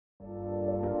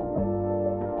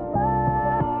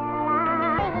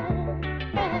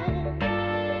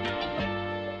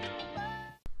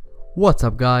What's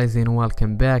up guys, and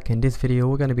welcome back. In this video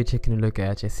we're going to be taking a look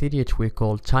at a CDH tweak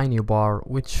called TinyBar,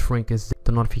 which shrinks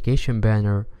the notification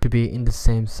banner to be in the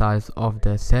same size of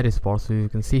the status bar. So you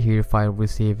can see here, if I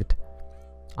received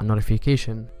a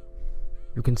notification,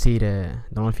 you can see the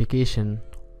notification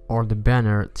or the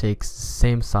banner takes the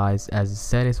same size as the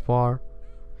status bar,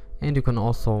 and you can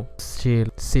also still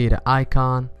see the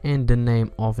icon and the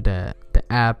name of the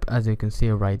app, as you can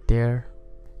see right there.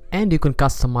 And you can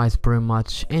customize pretty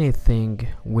much anything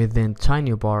within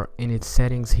TinyBar in its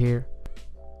settings here.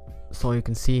 So you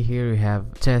can see here you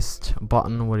have test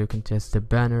button where you can test the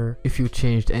banner. If you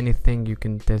changed anything, you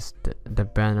can test the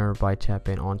banner by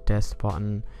tapping on test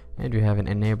button, and you have an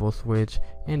enable switch.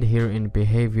 And here in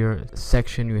behavior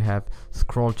section you have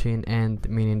scroll chain, and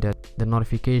meaning that the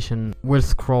notification will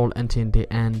scroll until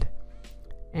the end.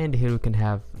 And here you can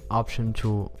have option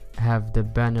to have the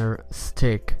banner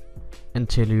stick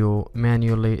until you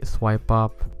manually swipe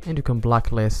up, and you can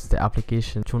blacklist the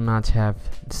application to not have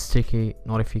the sticky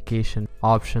notification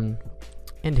option.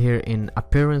 And here in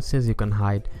appearances you can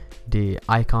hide the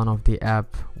icon of the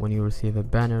app when you receive a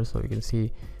banner. So you can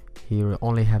see here you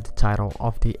only have the title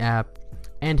of the app,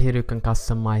 and here you can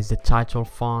customize the title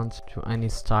font to any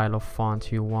style of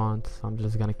font you want. So I'm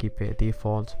just gonna keep it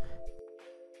default.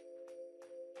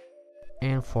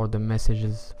 And for the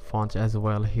messages font as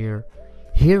well, here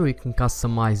we can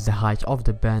customize the height of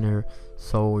the banner.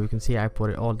 So you can see I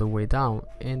put it all the way down,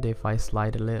 and if I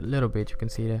slide a little bit, you can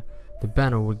see the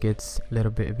banner will get a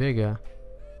little bit bigger.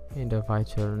 And if I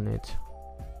turn it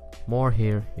more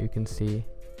here, you can see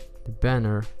the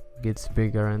banner gets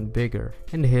bigger and bigger.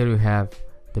 And here you have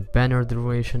the banner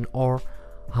duration, or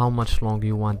how much long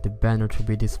you want the banner to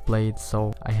be displayed.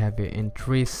 So I have it in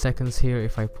 3 seconds here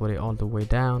if I put it all the way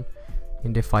down.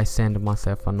 And if I send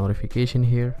myself a notification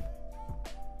here,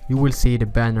 you will see the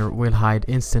banner will hide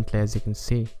instantly, as you can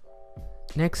see.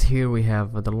 Next, here we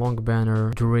have the long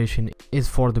banner duration is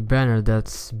for the banner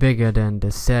that's bigger than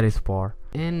the status bar.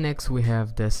 And next we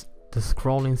have the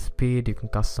scrolling speed. You can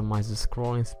customize the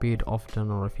scrolling speed of the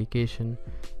notification.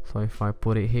 So if I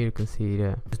put it here, you can see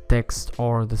the text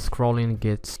or the scrolling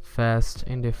gets fast,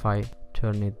 and if I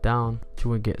turn it down, it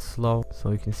will get slow.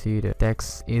 So you can see the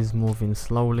text is moving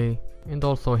slowly. And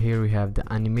also here we have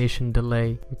the animation delay.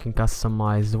 You can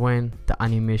customize when the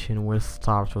animation will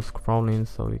start with scrolling.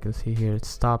 So you can see here it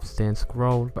stops, then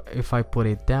scroll. But if I put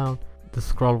it down, the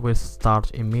scroll will start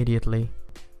immediately.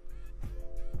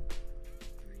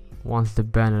 Once the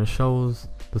banner shows,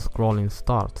 the scrolling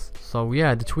starts. So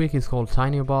yeah, the tweak is called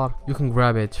TinyBar. You can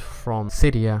grab it from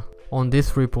Cydia on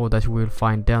this repo that you will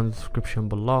find down in the description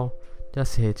below.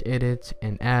 Just hit edit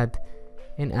and add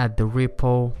the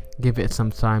repo. Give it some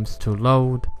time to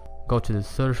load. Go to the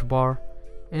search bar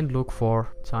and look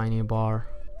for TinyBar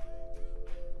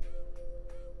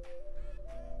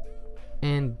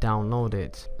and download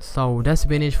it. So that's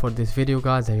been it for this video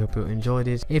guys. I hope you enjoyed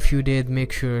it. If you did,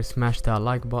 make sure to smash that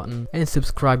like button and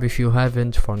subscribe if you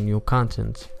haven't for new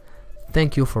content.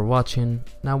 Thank you for watching,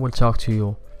 and I will talk to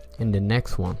you in the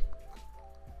next one.